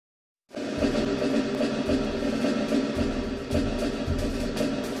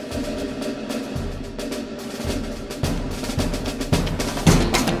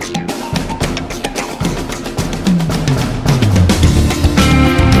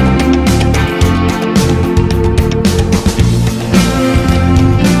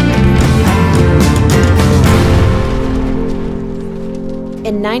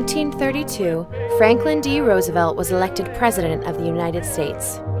1932, Franklin D. Roosevelt was elected President of the United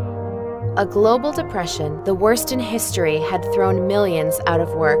States. A global depression, the worst in history, had thrown millions out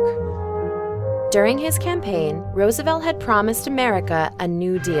of work. During his campaign, Roosevelt had promised America a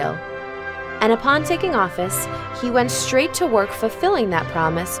New Deal. And upon taking office, he went straight to work fulfilling that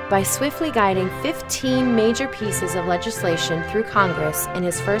promise by swiftly guiding 15 major pieces of legislation through Congress in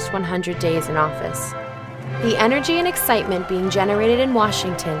his first 100 days in office. The energy and excitement being generated in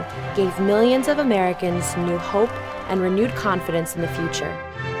Washington gave millions of Americans new hope and renewed confidence in the future.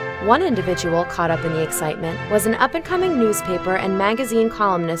 One individual caught up in the excitement was an up-and-coming newspaper and magazine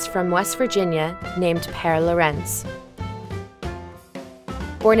columnist from West Virginia named Pare Lorentz.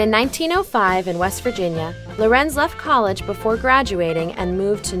 Born in 1905 in West Virginia, Lorentz left college before graduating and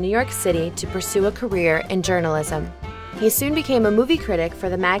moved to New York City to pursue a career in journalism. He soon became a movie critic for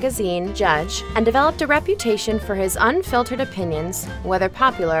the magazine Judge and developed a reputation for his unfiltered opinions, whether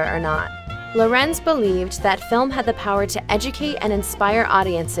popular or not. Lorentz believed that film had the power to educate and inspire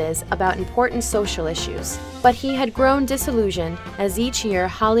audiences about important social issues, but he had grown disillusioned as each year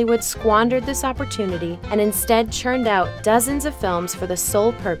Hollywood squandered this opportunity and instead churned out dozens of films for the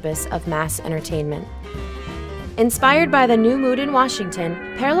sole purpose of mass entertainment. Inspired by the new mood in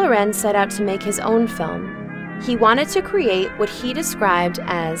Washington, Pare Lorentz set out to make his own film. He wanted to create what he described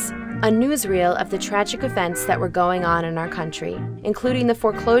as a newsreel of the tragic events that were going on in our country, including the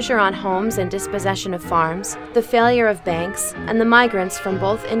foreclosure on homes and dispossession of farms, the failure of banks, and the migrants from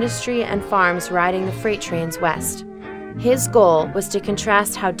both industry and farms riding the freight trains west. His goal was to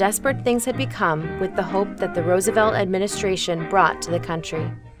contrast how desperate things had become with the hope that the Roosevelt administration brought to the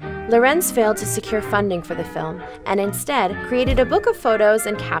country. Lorentz failed to secure funding for the film and instead created a book of photos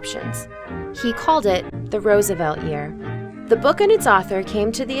and captions. He called it The Roosevelt Year. The book and its author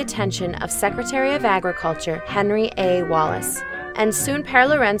came to the attention of Secretary of Agriculture Henry A. Wallace, and soon Pare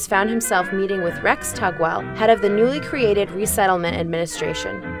Lorentz found himself meeting with Rex Tugwell, head of the newly created Resettlement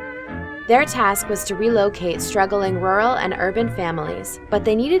Administration. Their task was to relocate struggling rural and urban families, but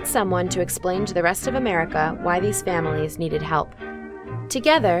they needed someone to explain to the rest of America why these families needed help.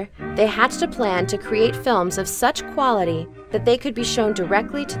 Together, they hatched a plan to create films of such quality that they could be shown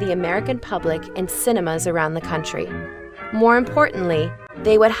directly to the American public in cinemas around the country. More importantly,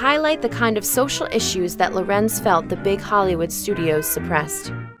 they would highlight the kind of social issues that Lorentz felt the big Hollywood studios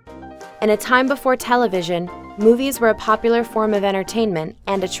suppressed. In a time before television, movies were a popular form of entertainment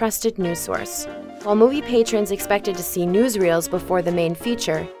and a trusted news source. While movie patrons expected to see newsreels before the main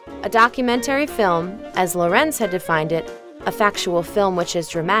feature, a documentary film, as Lorentz had defined it, a factual film which is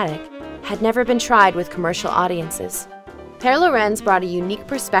dramatic, had never been tried with commercial audiences. Pare Lorentz brought a unique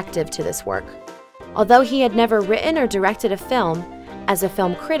perspective to this work. Although he had never written or directed a film, as a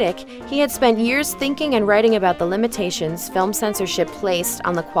film critic, he had spent years thinking and writing about the limitations film censorship placed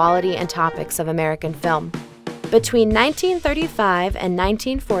on the quality and topics of American film. Between 1935 and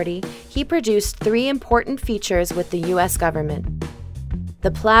 1940, he produced 3 important features with the U.S. government.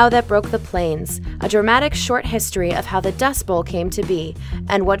 The Plow That Broke the Plains, a dramatic short history of how the Dust Bowl came to be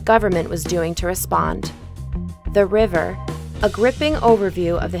and what government was doing to respond. The River, a gripping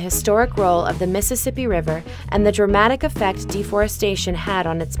overview of the historic role of the Mississippi River and the dramatic effect deforestation had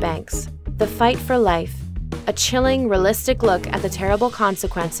on its banks. The Fight for Life, a chilling, realistic look at the terrible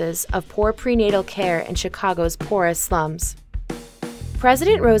consequences of poor prenatal care in Chicago's poorest slums.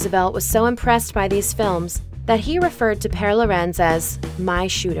 President Roosevelt was so impressed by these films that he referred to Pare Lorentz as my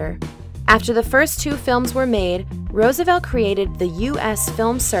shooter. After the first 2 films were made, Roosevelt created the U.S.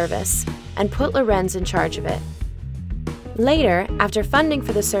 Film Service and put Lorentz in charge of it. Later, after funding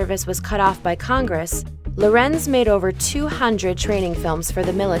for the service was cut off by Congress, Lorentz made over 200 training films for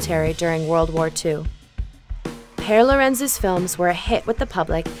the military during World War II. Pare Lorentz's films were a hit with the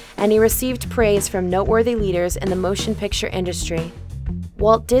public, and he received praise from noteworthy leaders in the motion picture industry.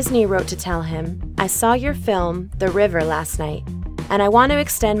 Walt Disney wrote to tell him, "I saw your film, The River, last night, and I want to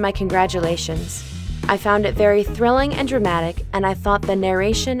extend my congratulations. I found it very thrilling and dramatic, and I thought the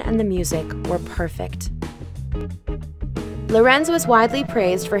narration and the music were perfect." Lorentz was widely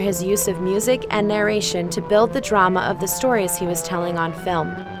praised for his use of music and narration to build the drama of the stories he was telling on film.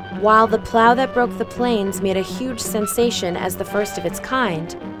 While The Plow That Broke the Plains made a huge sensation as the first of its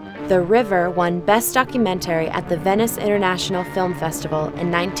kind, The River won Best Documentary at the Venice International Film Festival in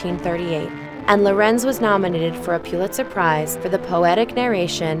 1938, and Lorentz was nominated for a Pulitzer Prize for the poetic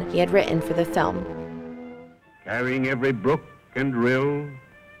narration he had written for the film. Carrying every brook and rill,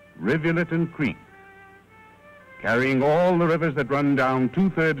 rivulet and creek, carrying all the rivers that run down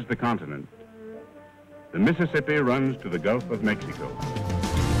 2/3 the continent, the Mississippi runs to the Gulf of Mexico.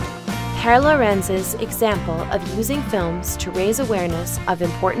 Pare Lorentz's example of using films to raise awareness of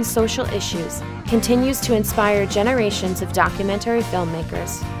important social issues continues to inspire generations of documentary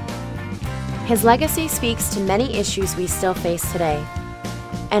filmmakers. His legacy speaks to many issues we still face today: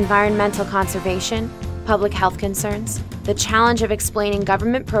 environmental conservation, public health concerns, the challenge of explaining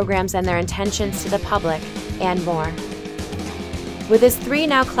government programs and their intentions to the public, and more. With his 3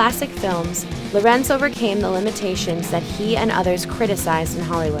 now classic films, Lorentz overcame the limitations that he and others criticized in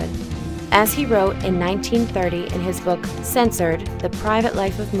Hollywood. As he wrote in 1930 in his book Censored: The Private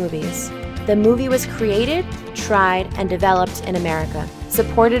Life of Movies, the movie was created, tried, and developed in America.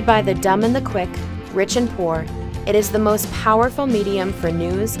 Supported by the dumb and the quick, rich and poor, it is the most powerful medium for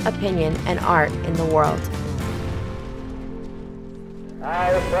news, opinion, and art in the world.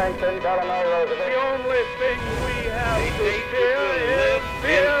 I, Franklin Delano Roosevelt. The only thing we have to fear is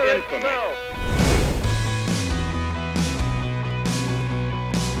fear itself.